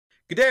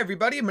Good day,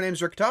 everybody. My name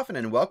is Rick Toffin,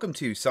 and welcome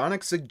to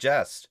Sonic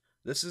Suggest.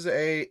 This is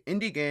a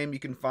indie game you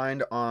can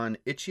find on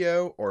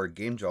Itch.io or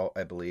Game Jolt,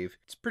 I believe.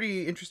 It's a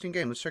pretty interesting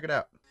game. Let's check it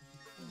out.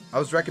 I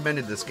was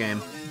recommended this game.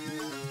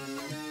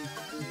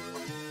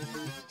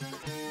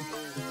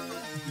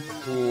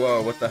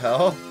 Whoa, what the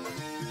hell?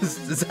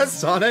 Is that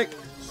Sonic?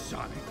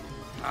 Sonic,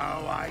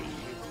 how are you?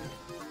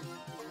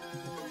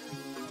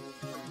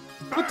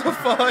 What the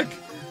fuck?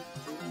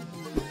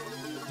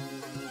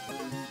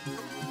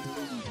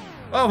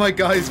 Oh my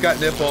god, he's got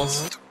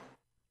nipples.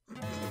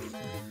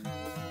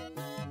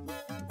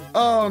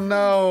 Oh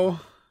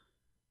no.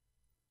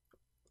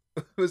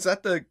 Was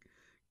that the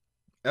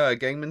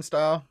Gangnam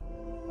Style?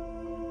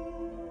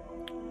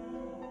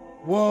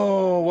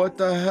 Whoa, what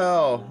the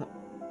hell?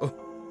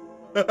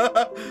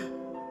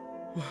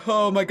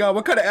 Oh my god,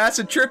 what kind of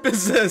acid trip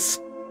is this?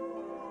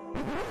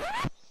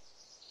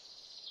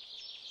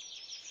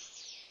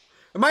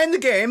 Am I in the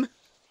game?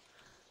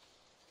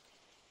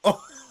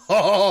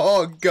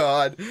 Oh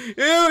god. Ew,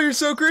 you're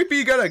so creepy.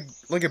 You got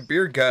like a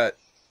beard gut.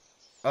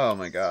 Oh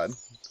my god.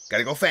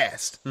 Gotta go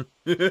fast.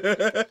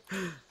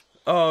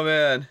 Oh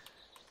man.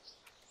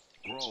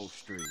 Grove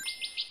Street,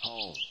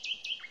 home.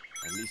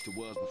 At least it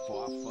was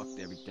before I fucked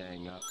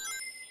everything up.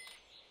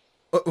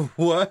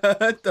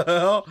 What the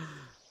hell?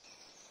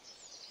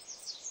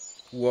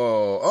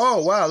 Whoa.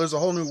 Oh wow, there's a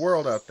whole new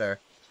world out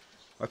there.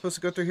 Am I supposed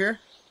to go through here?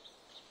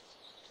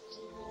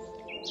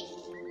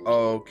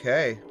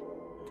 Okay.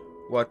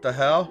 What the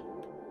hell?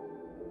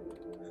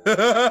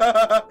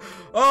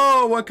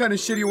 Oh, what kind of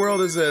shitty world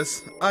is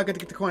this? I gotta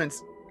get the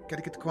coins.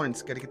 Gotta get the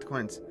coins. Gotta get the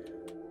coins.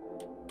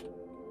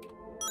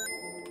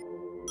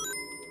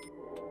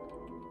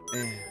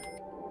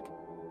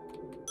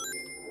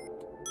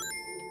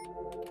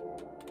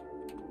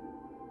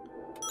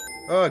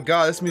 Oh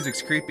god, this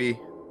music's creepy.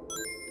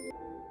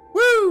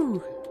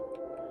 Woo!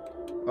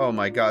 Oh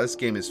my god, this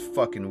game is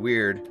fucking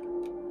weird.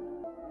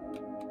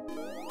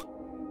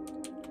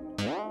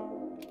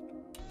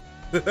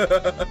 Sonic,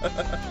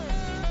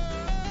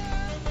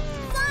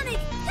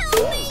 help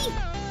me!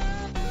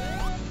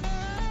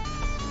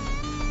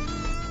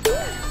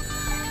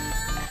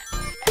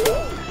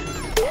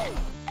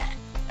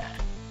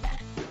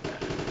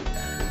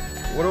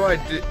 What do I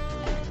do?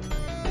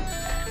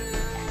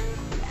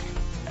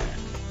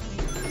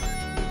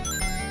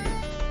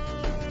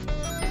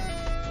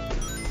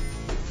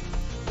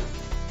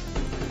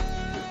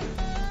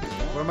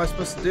 What am I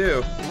supposed to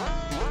do?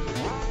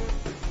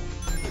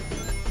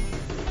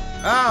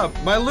 Ah,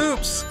 my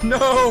loops!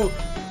 No!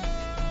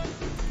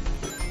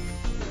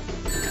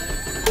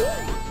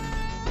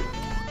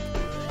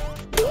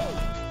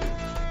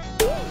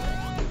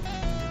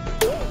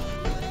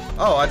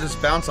 Oh, I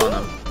just bounce on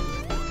them.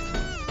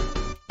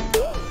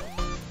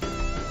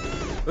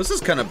 This is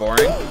kind of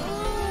boring.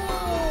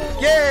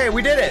 Yay,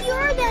 we did it!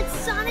 You're that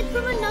Sonic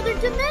from another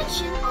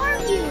dimension,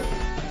 aren't you?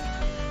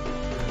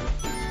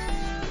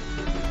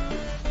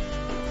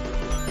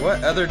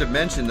 What other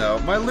dimension, though?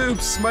 My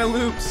loops! My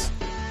loops!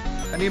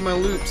 I need my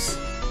loops.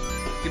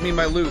 Give me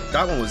my loop.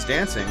 That one was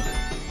dancing.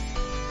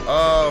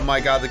 Oh my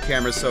god, the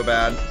camera's so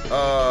bad.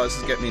 Oh, this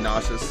is getting me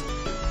nauseous.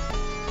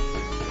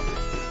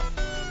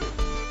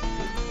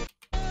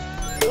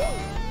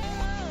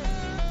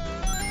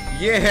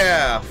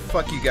 Yeah!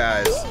 Fuck you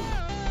guys.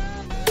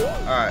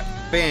 Alright,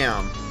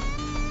 bam.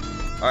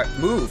 Alright,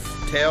 move.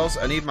 Tails,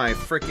 I need my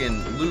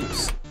frickin'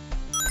 loops.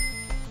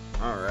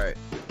 Alright.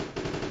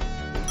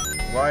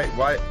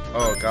 Why?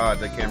 Oh god,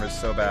 the camera's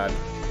so bad.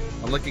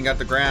 I'm looking at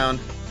the ground.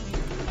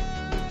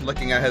 I'm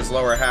looking at his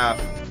lower half.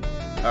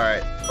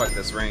 Alright, fuck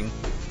this ring.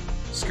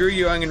 Screw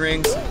you, onion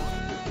rings.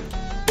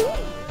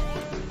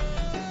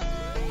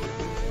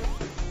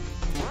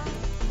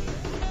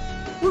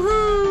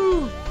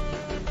 Woohoo!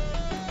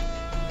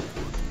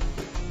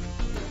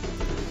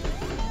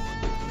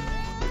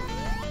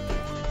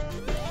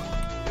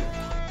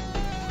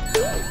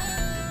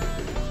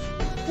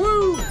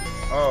 Woo!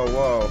 Oh,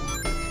 whoa.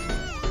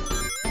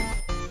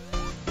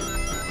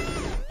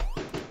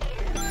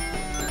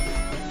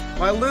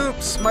 My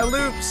loops! My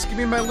loops! Give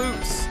me my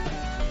loops!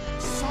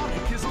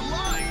 Sonic is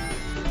alive!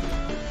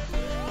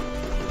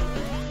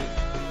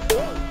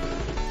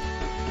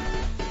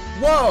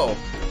 Whoa!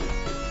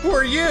 Who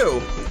are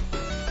you?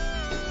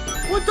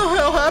 What the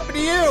hell happened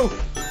to you?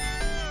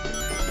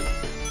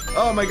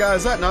 Oh my god,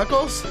 is that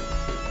Knuckles?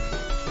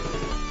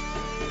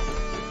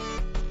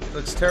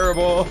 Looks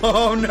terrible.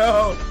 Oh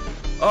no!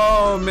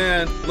 Oh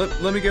man,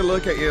 let me get a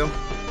look at you.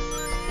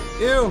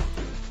 Ew!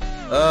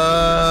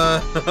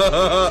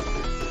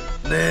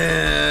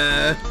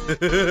 Nah.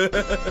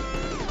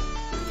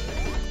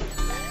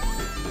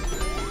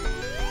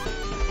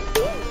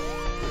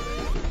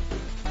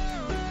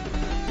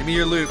 Give me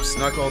your loops,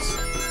 Knuckles.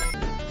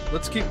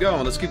 Let's keep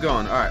going, let's keep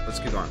going. Alright, let's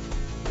keep going.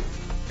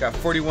 Got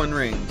 41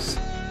 rings.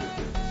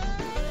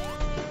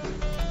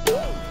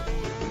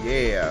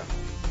 Yeah.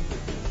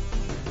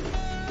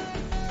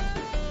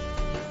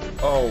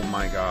 Oh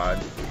my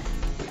god.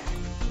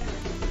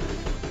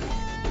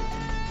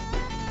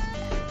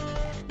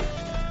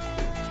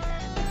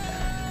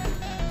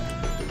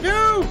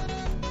 No!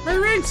 My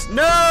rings!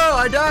 No!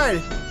 I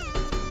died!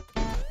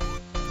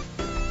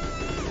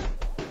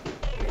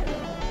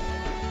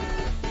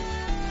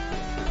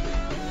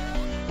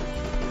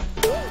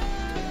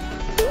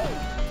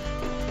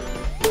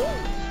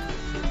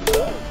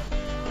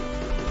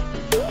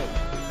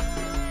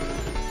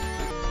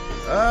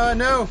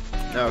 No.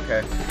 No,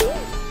 okay.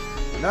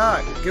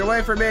 Nah, get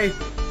away from me.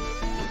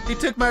 He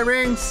took my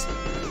rings.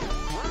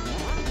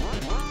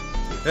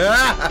 Ooh.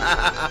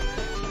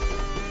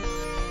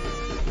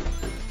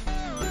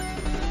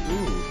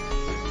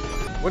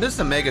 What does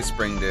the Mega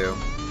Spring do?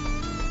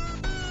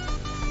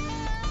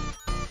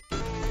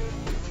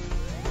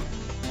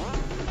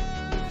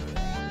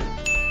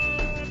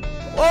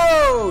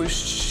 Whoa,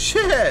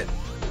 shit.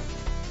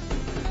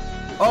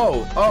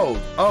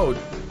 Oh,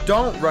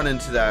 don't run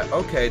into that.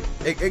 Okay,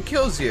 it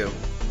kills you.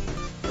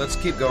 Let's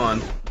keep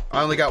going.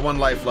 I only got one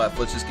life left.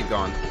 Let's just keep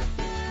going.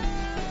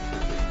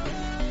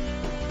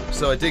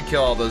 So it did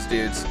kill all those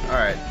dudes.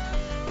 Alright.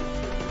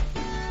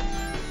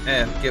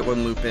 Get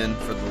one loop in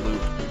for the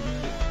loop.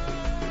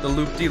 The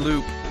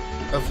loop-de-loop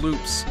of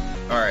loops.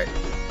 Alright.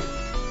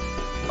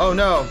 Oh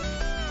no!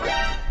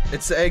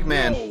 It's the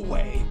Eggman. No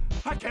way!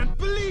 I can't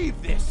believe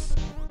this!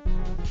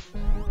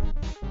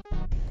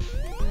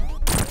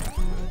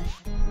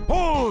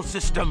 All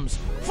systems,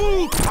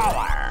 full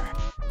power!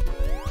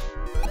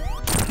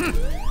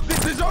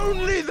 This is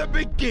only the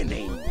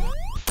beginning!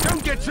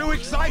 Don't get too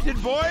excited,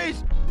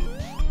 boys!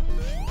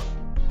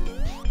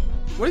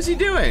 What is he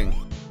doing?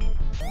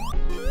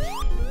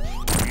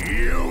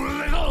 You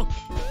little...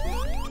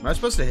 Am I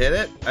supposed to hit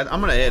it? I'm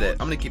gonna hit it.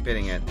 I'm gonna keep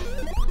hitting it.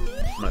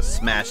 I'm gonna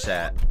smash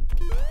that.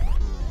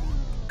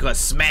 Gonna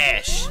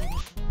smash!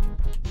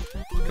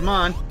 Come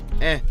on.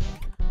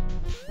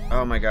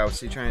 Oh my god, what's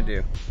he trying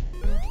to do?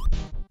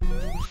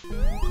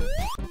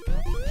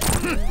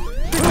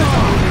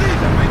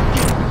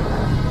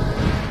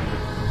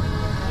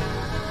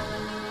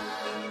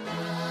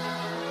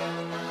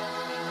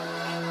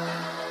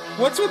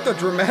 What's with the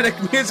dramatic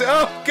music?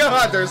 Oh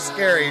god, they're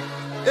scary.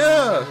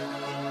 Ugh.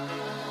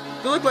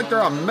 They look like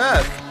they're on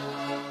meth.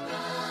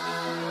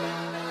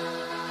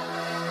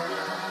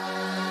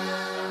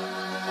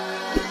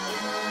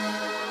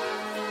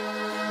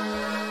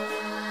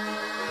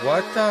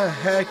 What the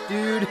heck,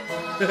 dude?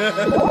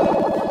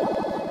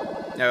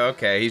 Oh,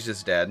 okay, he's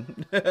just dead.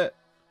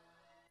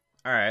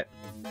 Alright.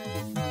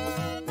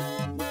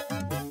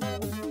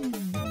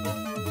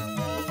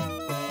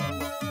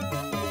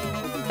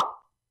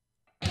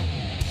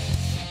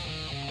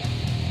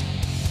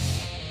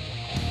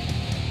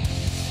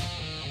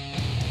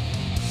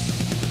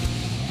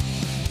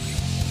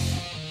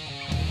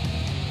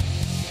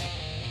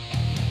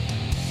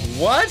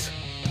 What?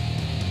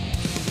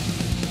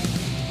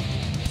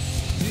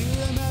 Do you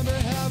remember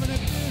having a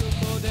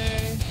beautiful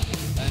day?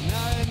 And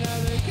now you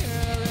never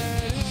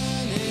cared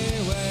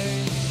anyway.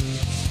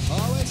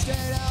 Always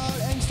stayed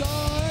out and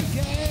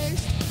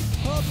stargazed,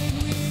 hoping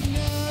we'd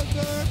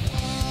never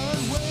part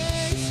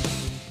ways.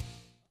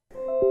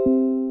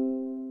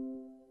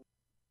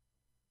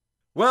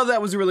 Well,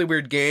 that was a really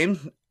weird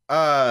game.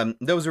 That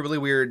was a really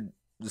weird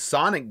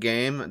Sonic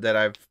game that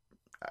I've...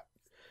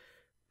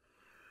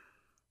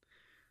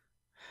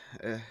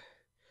 I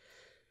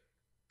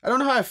don't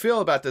know how I feel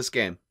about this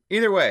game.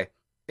 Either way,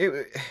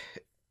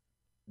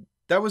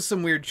 that was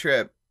some weird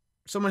trip.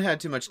 Someone had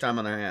too much time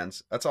on their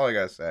hands. That's all I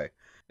gotta say.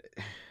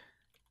 It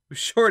was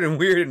short and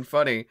weird and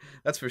funny,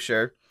 that's for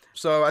sure.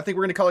 So I think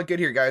we're gonna call it good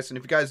here, guys. And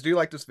if you guys do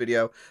like this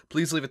video,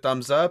 please leave a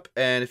thumbs up.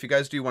 And if you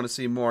guys do want to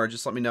see more,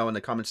 just let me know in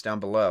the comments down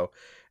below.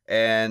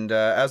 And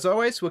as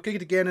always, we'll kick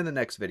it again in the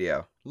next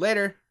video.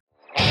 Later!